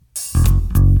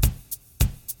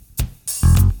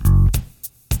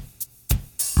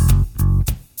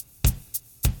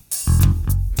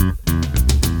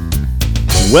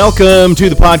Welcome to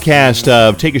the podcast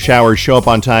of Take a Shower, Show Up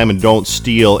on Time, and Don't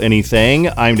Steal Anything.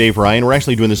 I'm Dave Ryan. We're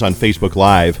actually doing this on Facebook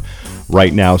Live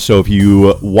right now. So if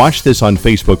you watch this on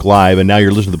Facebook Live and now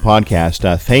you're listening to the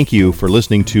podcast, thank you for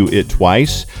listening to it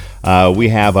twice. We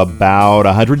have about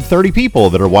 130 people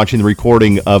that are watching the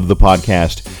recording of the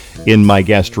podcast in my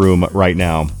guest room right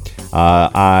now.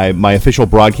 My official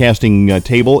broadcasting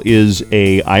table is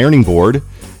a ironing board,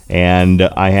 and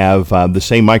I have the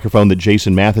same microphone that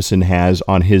Jason Matheson has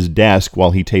on his desk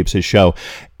while he tapes his show.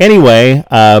 Anyway,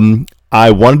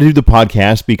 I wanted to do the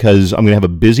podcast because I'm going to have a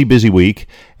busy week,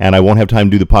 and I won't have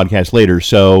time to do the podcast later.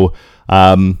 So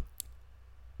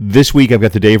this week I've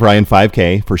got the Dave Ryan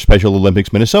 5K for Special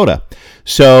Olympics Minnesota.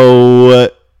 So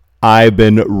I've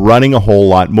been running a whole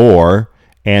lot more.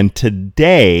 And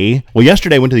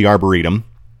yesterday I went to the Arboretum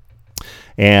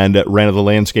and ran to the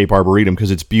Landscape Arboretum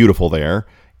because it's beautiful there.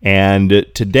 And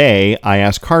today I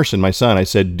asked Carson, my son, I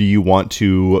said, do you want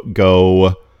to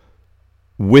go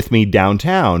with me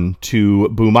downtown to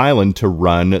Boom Island to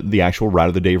run the actual route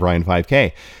of the Dave Ryan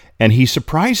 5K? And he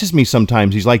surprises me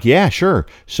sometimes. He's like, yeah, sure.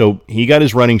 So he got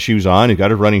his running shoes on, he got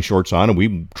his running shorts on, and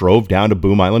we drove down to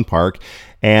Boom Island Park.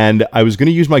 And I was going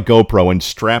to use my GoPro and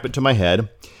strap it to my head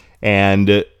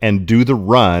and do the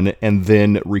run and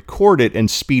then record it and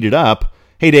speed it up.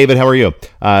 Hey, David, how are you?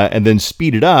 And then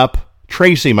speed it up.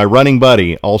 Tracy, my running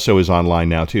buddy, also is online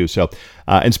now too. So,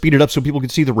 and speed it up so people can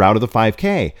see the route of the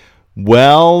 5K.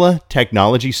 Well,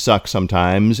 technology sucks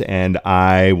sometimes, and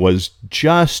I was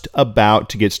just about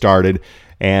to get started,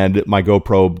 and my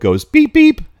GoPro goes beep,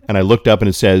 beep, and I looked up and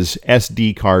it says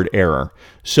SD card error.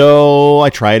 So I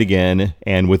try it again,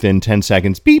 and within 10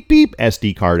 seconds, beep, beep,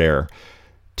 SD card error.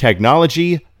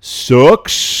 Technology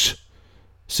sucks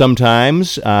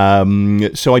sometimes.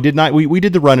 So I did not, we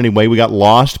did the run anyway. We got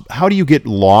lost. How do you get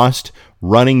lost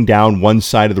running down one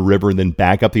side of the river and then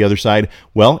back up the other side?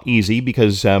 Well, easy,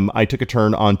 because I took a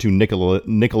turn onto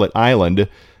Nicollet Island,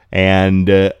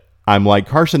 and I'm like,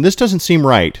 Carson, this doesn't seem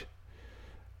right.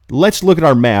 Let's look at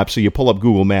our map. So you pull up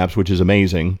Google Maps, which is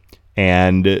amazing,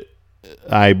 and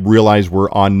I realized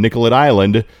we're on Nicollet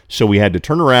Island, so we had to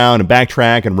turn around and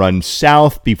backtrack and run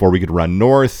south before we could run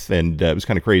north, and it was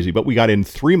kind of crazy. But we got in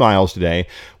 3 miles today.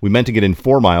 We meant to get in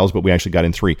 4 miles, but we actually got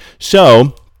in 3.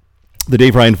 So the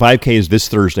Dave Ryan 5K is this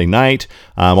Thursday night.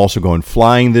 I'm also going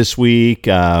flying this week.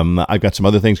 I've got some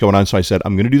other things going on, so I said,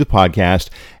 I'm going to do the podcast.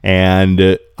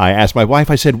 And I asked my wife,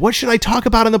 I said, what should I talk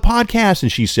about on the podcast?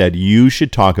 And she said, you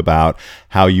should talk about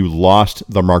how you lost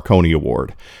the Marconi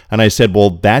Award. And I said,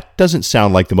 well, that doesn't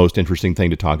sound like the most interesting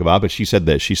thing to talk about. But she said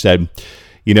this. She said,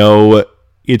 you know,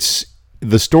 it's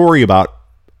the story about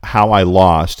how I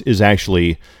lost is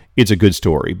actually... it's a good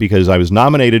story because I was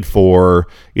nominated for,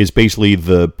 it's basically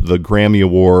the Grammy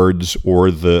Awards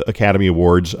or the Academy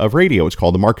Awards of radio. It's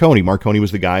called the Marconi. Marconi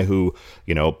was the guy who,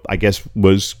 you know, I guess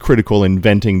was critical in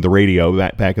inventing the radio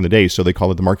back in the day. So they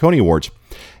call it the Marconi Awards.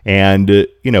 And,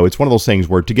 you know, it's one of those things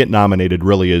where to get nominated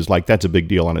really is like, that's a big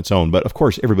deal on its own. But of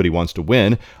course, everybody wants to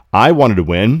win. I wanted to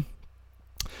win.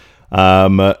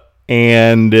 My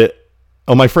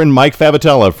friend Mike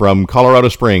Favatella from Colorado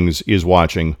Springs is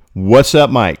watching. What's up,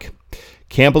 Mike?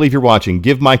 Can't believe you're watching.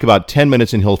 Give Mike about 10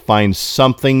 minutes and he'll find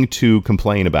something to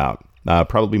complain about.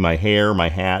 Probably my hair, my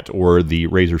hat, or the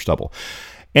razor stubble.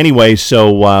 Anyway,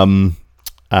 so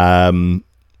I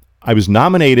was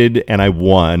nominated and I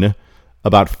won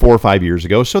about 4 or 5 years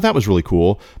ago, so that was really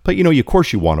cool. But, you know, of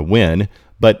course you want to win.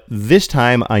 But this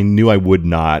time I knew I would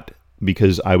not,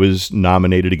 because I was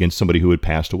nominated against somebody who had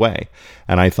passed away.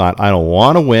 And I thought, I don't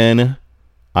want to win.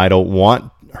 I don't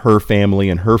want her family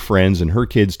and her friends and her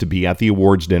kids to be at the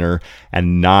awards dinner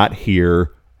and not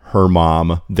hear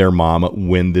their mom,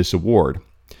 win this award.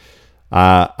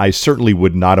 I certainly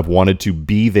would not have wanted to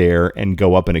be there and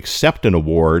go up and accept an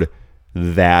award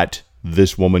that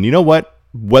this woman, you know what?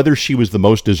 Whether she was the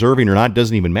most deserving or not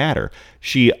doesn't even matter.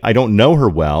 I don't know her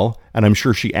well, and I'm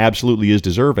sure she absolutely is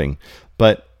deserving.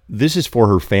 But this is for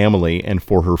her family and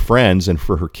for her friends and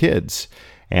for her kids.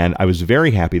 And I was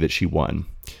very happy that she won.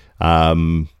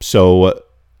 So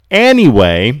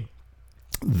anyway,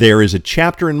 there is a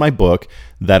chapter in my book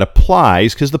that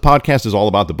applies, because the podcast is all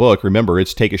about the book. Remember,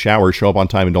 it's Take a Shower, Show Up on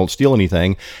Time, and Don't Steal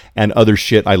Anything, and other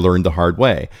shit I learned the hard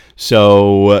way.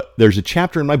 So there's a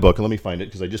chapter in my book, and let me find it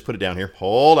because I just put it down here.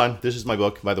 Hold on. This is my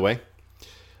book, by the way,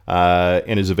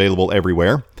 and is available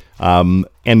everywhere. And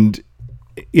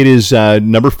it is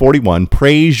number 41,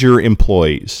 Praise Your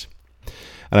Employees.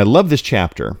 And I love this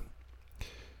chapter.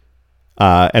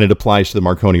 and it applies to the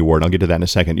Marconi Award. I'll get to that in a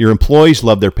second. Your employees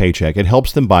love their paycheck. It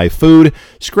helps them buy food,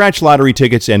 scratch lottery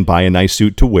tickets, and buy a nice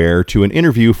suit to wear to an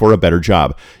interview for a better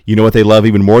job. You know what they love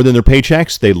even more than their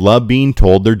paychecks? They love being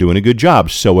told they're doing a good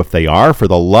job. So if they are, for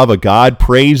the love of God,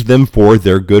 praise them for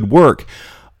their good work.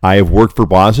 I have worked for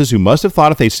bosses who must have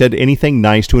thought if they said anything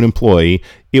nice to an employee,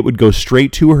 it would go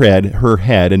straight to her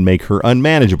head and make her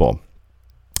unmanageable.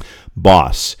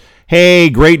 Boss: hey,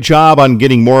 great job on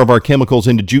getting more of our chemicals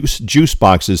into juice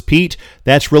boxes, Pete.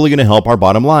 That's really going to help our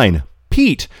bottom line.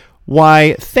 Pete: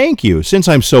 why, thank you. Since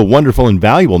I'm so wonderful and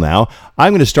valuable now,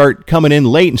 I'm going to start coming in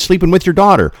late and sleeping with your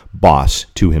daughter. Boss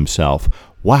to himself: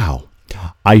 wow,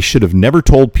 I should have never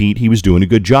told Pete he was doing a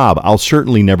good job. I'll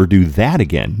certainly never do that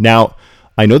again. Now,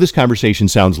 I know this conversation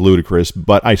sounds ludicrous,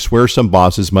 but I swear some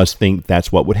bosses must think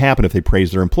that's what would happen if they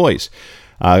praise their employees.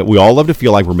 We all love to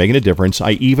feel like we're making a difference.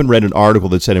 I even read an article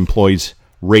that said employees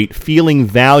rate feeling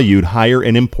valued higher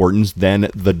in importance than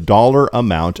the dollar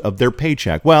amount of their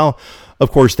paycheck. Well,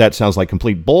 of course, that sounds like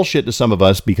complete bullshit to some of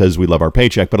us because we love our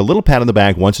paycheck, but a little pat on the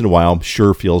back once in a while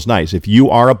sure feels nice. If you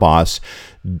are a boss,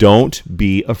 don't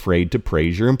be afraid to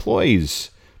praise your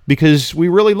employees because we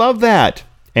really love that.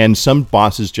 And some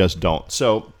bosses just don't.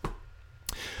 So,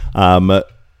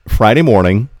 Friday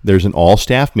morning, there's an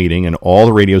all-staff meeting, and all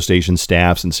the radio station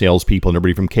staffs and salespeople and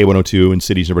everybody from K102 and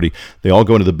cities and everybody, they all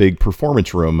go into the big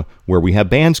performance room where we have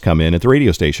bands come in at the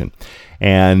radio station.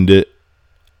 And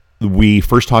we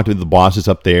first talked to the bosses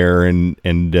up there, and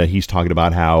he's talking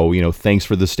about how, thanks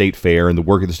for the state fair and the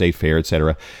work of the state fair, et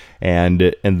cetera.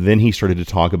 And then he started to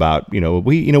talk about, we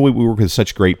work with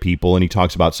such great people, and he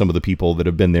talks about some of the people that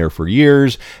have been there for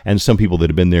years and some people that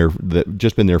have been there, that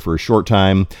just been there for a short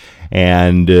time.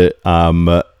 And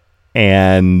then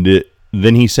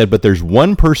he said, but there's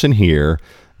one person here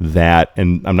that,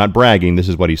 and I'm not bragging, this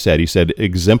is what he said,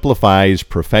 exemplifies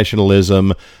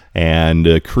professionalism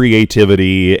and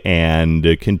creativity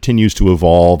and continues to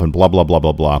evolve and blah, blah, blah,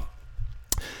 blah, blah.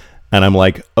 And I'm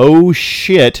like, oh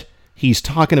shit, he's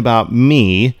talking about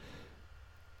me.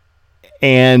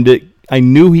 And I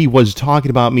knew he was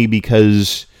talking about me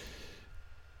because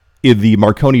the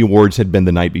Marconi Awards had been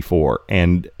the night before,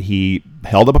 and he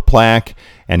held up a plaque,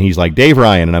 and he's like, Dave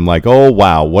Ryan, and I'm like, oh,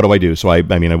 wow, what do I do? So I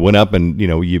went up, and,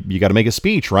 you got to make a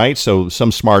speech, right? So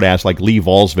some smart ass like Lee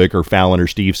Volsvik or Fallon or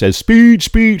Steve says,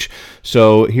 speech.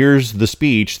 So here's the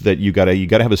speech that you got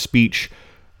to have a speech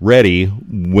ready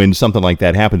when something like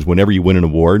that happens, whenever you win an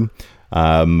award.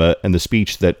 And the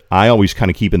speech that I always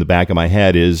kind of keep in the back of my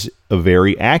head is a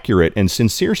very accurate and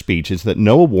sincere speech. It's that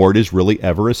no award is really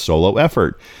ever a solo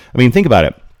effort. I mean, think about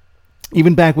it.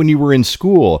 Even back when you were in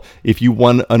school, if you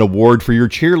won an award for your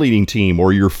cheerleading team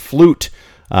or your flute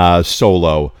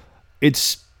solo,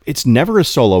 it's never a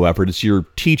solo effort. It's your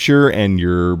teacher and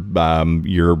your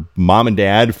mom and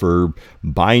dad for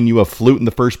buying you a flute in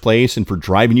the first place and for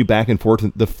driving you back and forth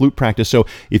to the flute practice. So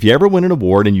if you ever win an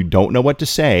award and you don't know what to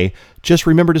say, just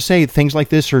remember to say things like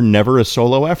this are never a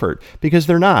solo effort, because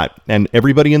they're not. And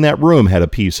everybody in that room had a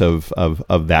piece of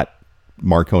that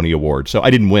Marconi Award. So I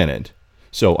didn't win it.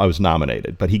 So I was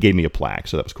nominated, but he gave me a plaque,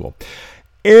 so that was cool.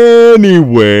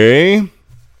 Anyway,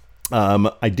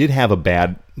 I did have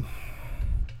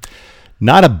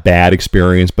not a bad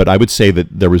experience, but I would say that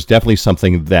there was definitely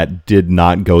something that did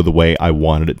not go the way I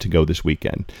wanted it to go this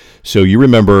weekend. So you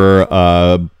remember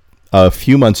a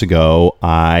few months ago,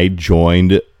 I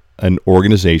joined an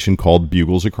organization called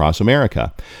Bugles Across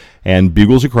America. And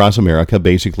Bugles Across America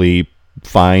basically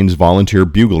finds volunteer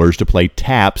buglers to play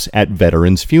taps at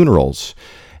veterans' funerals.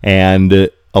 And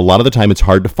a lot of the time it's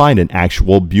hard to find an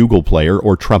actual bugle player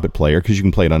or trumpet player, because you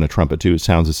can play it on a trumpet too. It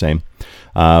sounds the same.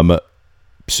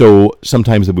 So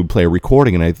sometimes they would play a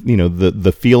recording, and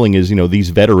the feeling is, these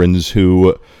veterans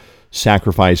who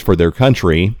sacrifice for their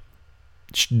country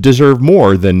deserve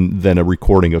more than a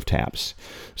recording of taps.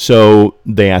 So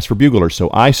they asked for buglers. So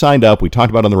I signed up. We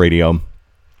talked about it on the radio,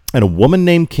 and a woman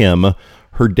named Kim,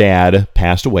 her dad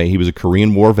passed away. He was a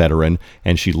Korean War veteran,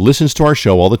 and she listens to our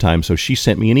show all the time. So she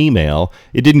sent me an email.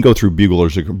 It didn't go through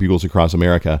Bugles Across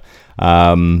America,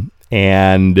 and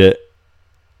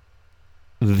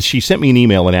she sent me an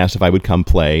email and asked if I would come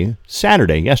play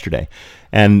yesterday.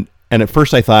 And at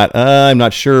first I thought, I'm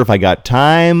not sure if I got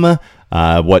time,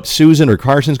 what Susan or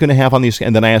Carson's going to have on these.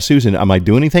 And then I asked Susan, am I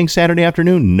doing anything Saturday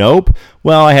afternoon? Nope.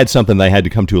 Well, I had something that I had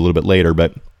to come to a little bit later,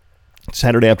 but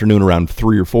Saturday afternoon around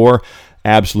 3 or 4,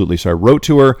 absolutely. So I wrote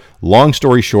to her. Long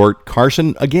story short,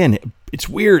 Carson, again, it's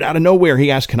weird, out of nowhere, he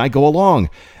asked, can I go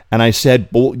along? And I said,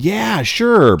 well, yeah,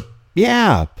 sure.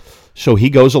 Yeah. So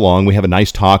he goes along. We have a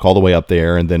nice talk all the way up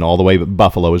there, and then all the way to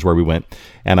Buffalo is where we went.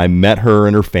 And I met her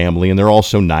and her family, and they're all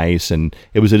so nice. And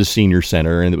it was at a senior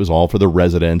center, and it was all for the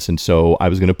residents. And so I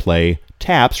was going to play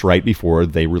taps right before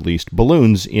they released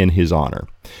balloons in his honor.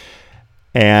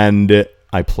 And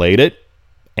I played it,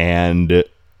 and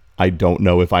I don't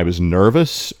know if I was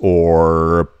nervous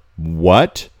or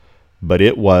what, but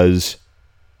it was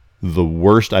the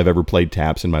worst I've ever played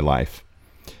taps in my life.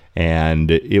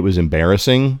 And it was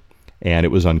embarrassing, and it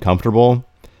was uncomfortable,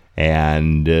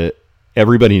 and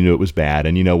everybody knew it was bad.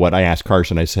 And you know what? I asked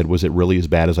Carson, I said, was it really as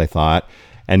bad as I thought?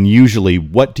 And usually,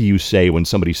 what do you say when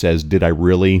somebody says, did I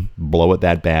really blow it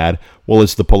that bad? Well,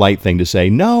 it's the polite thing to say,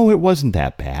 no, it wasn't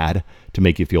that bad, to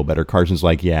make you feel better. Carson's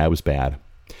like, yeah, it was bad.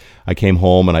 I came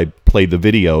home and I played the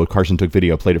video. Carson took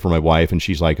video, played it for my wife, and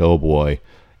she's like, oh boy,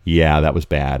 yeah, that was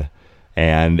bad.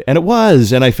 And it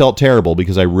was, and I felt terrible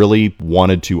because I really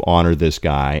wanted to honor this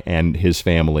guy and his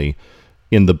family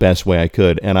in the best way I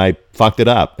could, and I fucked it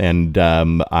up, and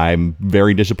I'm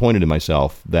very disappointed in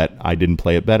myself that I didn't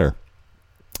play it better.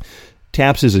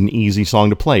 Taps is an easy song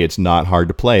to play. It's not hard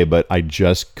to play, but I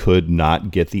just could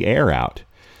not get the air out.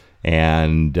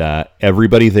 And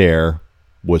everybody there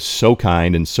was so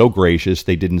kind and so gracious.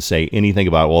 They didn't say anything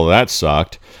about, well, that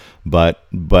sucked, but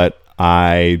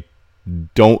I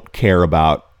don't care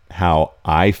about how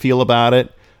I feel about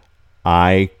it.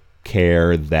 I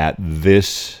care that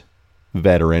this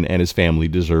veteran and his family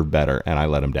deserve better, and I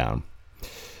let him down.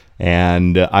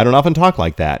 And I don't often talk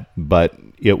like that, but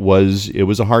it was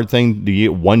a hard thing. To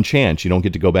get one chance, you don't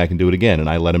get to go back and do it again, and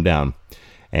I let him down.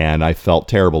 And I felt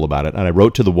terrible about it. And I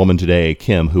wrote to the woman today,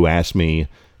 Kim, who asked me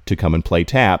to come and play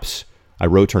taps. I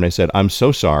wrote to her and I said, I'm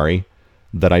so sorry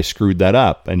that I screwed that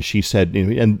up. And she said,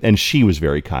 and she was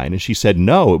very kind, and she said,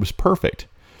 no, it was perfect.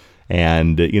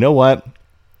 And you know what?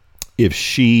 If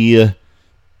she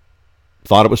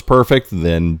thought it was perfect,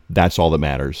 then that's all that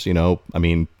matters. You know, I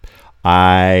mean,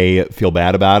 I feel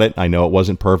bad about it. I know it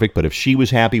wasn't perfect, but if she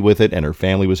was happy with it and her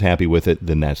family was happy with it,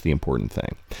 then that's the important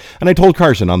thing. And I told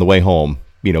Carson on the way home,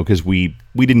 you know, because we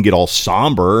didn't get all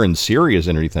somber and serious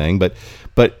and everything,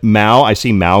 but Mao, I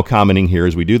see Mao commenting here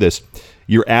as we do this.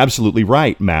 You're absolutely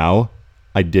right, Mao.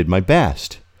 I did my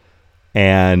best.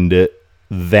 And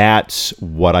that's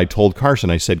what I told Carson.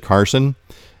 I said, Carson,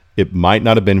 it might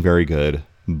not have been very good,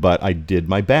 but I did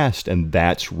my best. And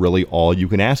that's really all you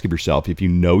can ask of yourself. If you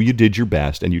know you did your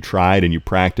best and you tried and you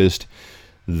practiced,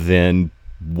 then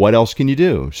what else can you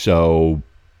do? So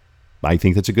I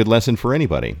think that's a good lesson for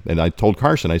anybody. And I told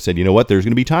Carson, I said, you know what? There's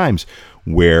going to be times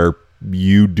where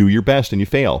you do your best and you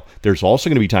fail. There's also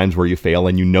going to be times where you fail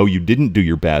and you know you didn't do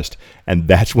your best, and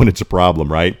that's when it's a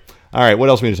problem, right? All right, what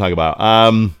else are we going to talk about?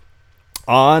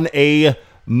 On a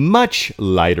much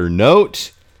lighter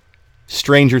note,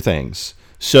 Stranger Things.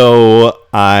 So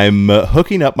I'm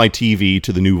hooking up my TV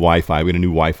to the new Wi-Fi. We had a new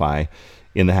Wi-Fi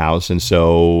in the house, and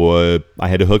so I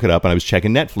had to hook it up, and I was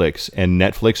checking Netflix, and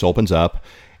Netflix opens up,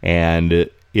 and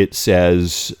it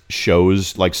says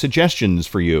shows like suggestions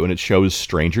for you, and it shows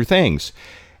Stranger Things.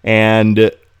 And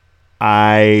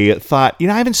I thought, you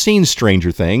know, I haven't seen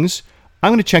Stranger Things. I'm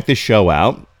going to check this show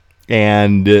out,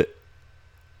 and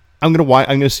I'm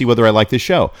going to see whether I like this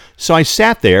show. So I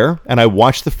sat there and I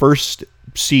watched the first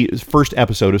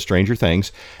episode of Stranger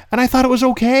Things, and I thought it was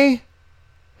okay.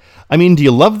 I mean, do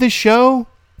you love this show?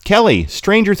 Kelly,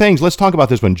 Stranger Things, let's talk about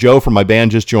this one. Joe from my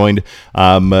band just joined.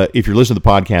 If you're listening to the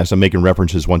podcast, I'm making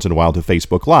references once in a while to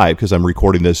Facebook Live because I'm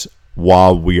recording this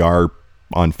while we are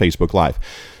on Facebook Live.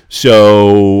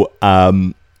 So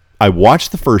I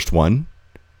watched the first one,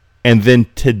 and then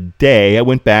today I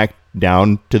went back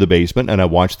down to the basement and I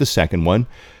watched the second one,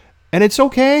 and it's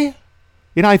okay.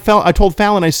 You know, I told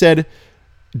Fallon, I said,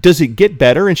 does it get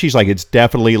better? And she's like, it's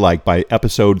definitely like by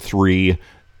episode 3,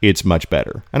 it's much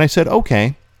better. And I said,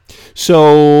 okay.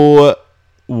 So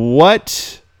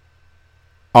what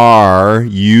are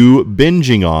you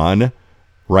binging on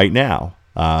right now?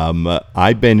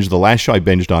 The last show I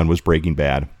binged on was Breaking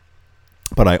Bad,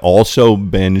 but I also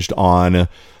binged on,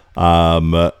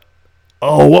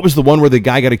 what was the one where the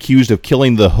guy got accused of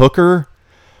killing the hooker?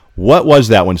 What was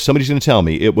that one? Somebody's going to tell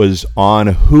me. It was on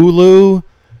Hulu,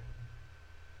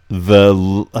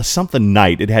 something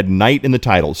Night. It had Night in the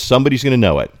title. Somebody's going to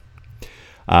know it.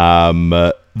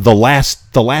 The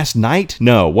last night?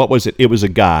 No, what was it? It was a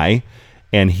guy,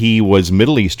 and he was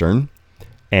Middle Eastern,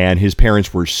 and his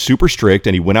parents were super strict,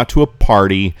 and he went out to a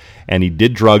party, and he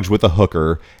did drugs with a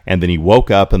hooker, and then he woke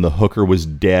up, and the hooker was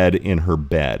dead in her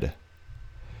bed.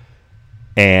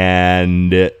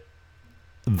 And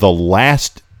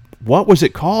what was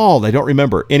it called? I don't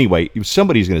remember. Anyway,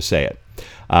 somebody's going to say it,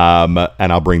 and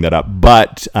I'll bring that up.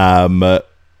 But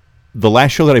the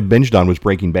last show that I binged on was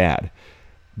Breaking Bad,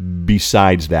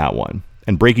 besides that one.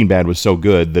 And Breaking Bad was so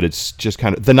good that it's just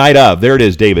kind of... The Night Of. There it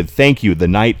is, David. Thank you. The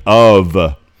Night Of.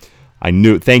 I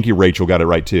knew... Thank you, Rachel. Got it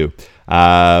right, too.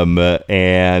 A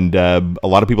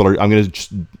lot of people are... I'm going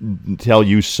to tell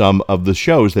you some of the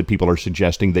shows that people are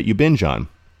suggesting that you binge on.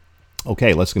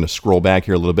 Okay, let's going to scroll back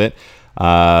here a little bit.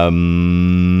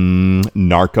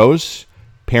 Narcos.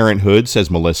 Parenthood, says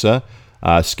Melissa.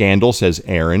 Scandal, says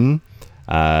Aaron.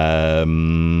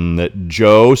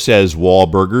 Joe says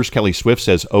Wahlburgers. Kelly Swift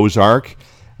says Ozark.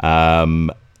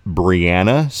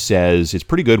 Brianna says it's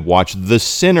pretty good. Watch The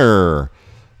Sinner.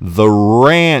 The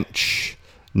Ranch.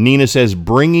 Nina says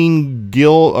binging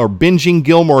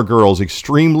Gilmore Girls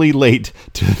extremely late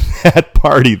to that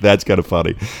party. That's kind of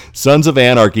funny. Sons of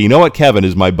Anarchy. You know what? Kevin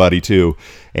is my buddy too.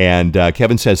 And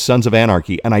Kevin says Sons of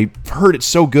Anarchy. And I heard it's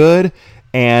so good.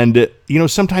 And,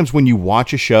 sometimes when you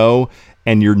watch a show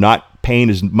and you're not paying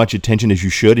as much attention as you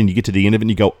should, and you get to the end of it and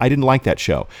you go, I didn't like that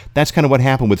show. That's kind of what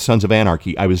happened with Sons of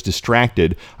Anarchy. I was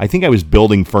distracted. I think I was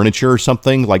building furniture or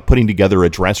something, like putting together a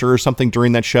dresser or something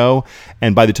during that show.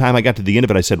 And by the time I got to the end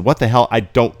of it, I said, what the hell? I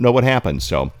don't know what happened.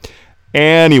 So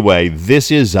anyway,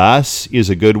 This Is Us is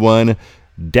a good one.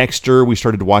 Dexter, we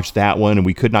started to watch that one, and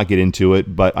we could not get into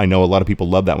it, but I know a lot of people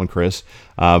love that one, Chris.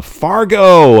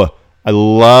 Fargo. I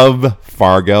love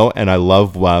Fargo, and I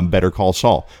love Better Call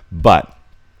Saul. But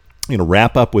I'm going to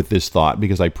wrap up with this thought,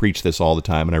 because I preach this all the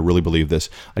time, and I really believe this.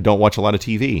 I don't watch a lot of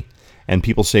TV. And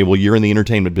people say, well, you're in the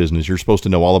entertainment business. You're supposed to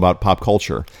know all about pop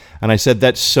culture. And I said,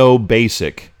 that's so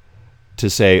basic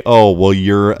to say, oh, well,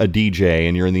 you're a DJ,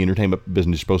 and you're in the entertainment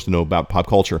business. You're supposed to know about pop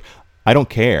culture. I don't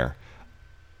care.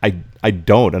 I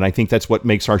don't. And I think that's what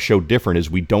makes our show different, is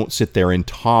we don't sit there and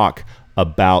talk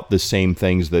about the same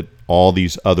things that all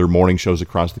these other morning shows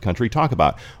across the country talk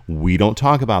about. We don't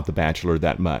talk about The Bachelor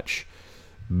that much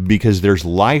because there's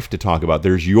life to talk about.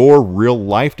 There's your real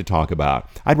life to talk about.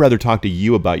 I'd rather talk to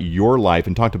you about your life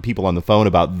and talk to people on the phone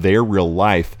about their real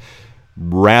life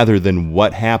rather than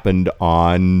what happened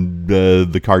on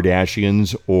the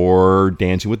Kardashians or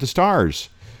Dancing with the Stars.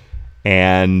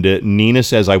 And Nina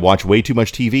says, I watch way too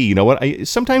much TV. You know what?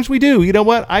 Sometimes we do. You know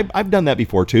what? I've done that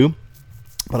before too.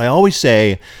 But I always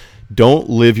say, don't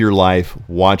live your life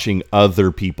watching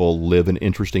other people live an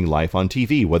interesting life on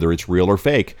TV, whether it's real or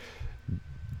fake.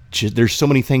 There's so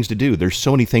many things to do. There's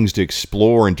so many things to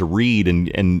explore and to read,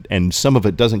 and some of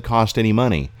it doesn't cost any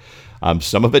money.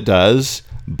 Some of it does,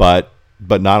 but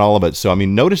not all of it. So,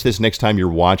 notice this next time you're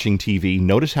watching TV.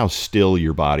 Notice how still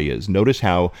your body is. Notice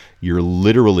how you're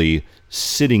literally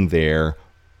sitting there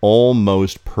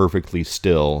almost perfectly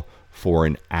still for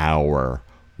an hour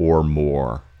or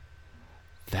more.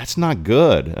 That's not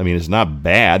good. It's not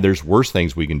bad. There's worse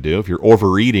things we can do. If you're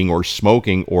overeating or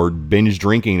smoking or binge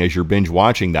drinking as you're binge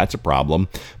watching, that's a problem.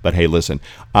 But hey, listen,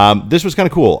 this was kind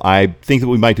of cool. I think that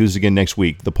we might do this again next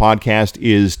week. The podcast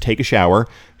is Take a Shower,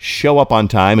 Show Up on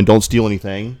Time, and Don't Steal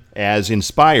Anything, as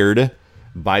inspired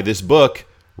by this book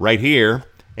right here.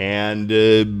 And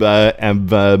I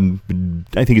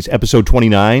think it's episode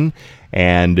 29.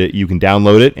 And you can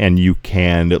download it, and you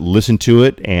can listen to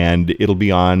it, and it'll be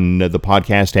on the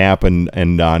podcast app, and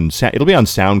it'll be on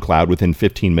SoundCloud within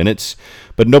 15 minutes.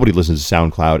 But nobody listens to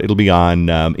SoundCloud. It'll be on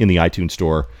in the iTunes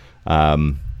store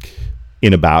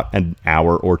in about an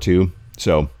hour or two.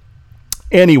 So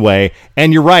anyway,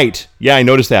 and you're right. Yeah, I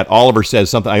noticed that. Oliver says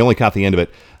something. I only caught the end of it.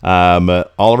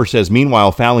 Oliver says,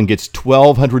 meanwhile, Fallon gets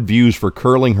 1,200 views for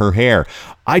curling her hair.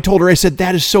 I told her, I said,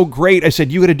 that is so great. I said,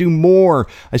 you got to do more.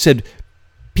 I said,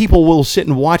 people will sit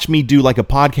and watch me do like a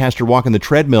podcast or walk on the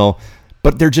treadmill,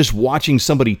 but they're just watching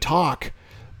somebody talk.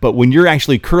 But when you're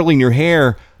actually curling your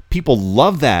hair, people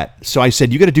love that. So I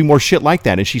said, you got to do more shit like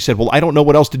that. And she said, well, I don't know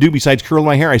what else to do besides curl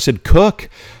my hair. I said, cook.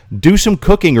 Do some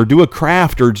cooking or do a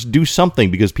craft or do something,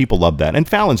 because people love that. And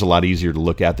Fallon's a lot easier to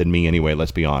look at than me anyway,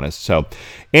 let's be honest. So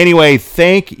anyway,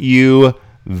 thank you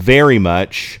very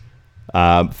much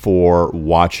for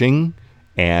watching,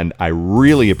 and I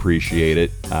really appreciate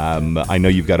it. I know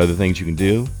you've got other things you can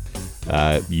do.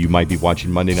 You might be watching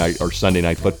Monday night or Sunday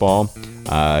night football.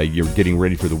 You're getting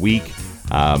ready for the week.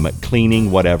 Cleaning,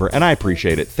 whatever, and I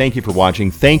appreciate it. Thank you for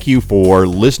watching. Thank you for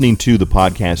listening to the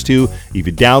podcast too. If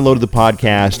you downloaded the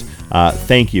podcast,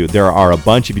 thank you. There are a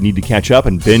bunch. If you need to catch up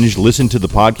and binge listen to the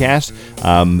podcast,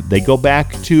 they go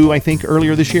back to, I think,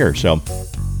 earlier this year. So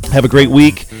have a great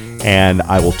week, and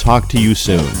I will talk to you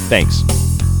soon. Thanks.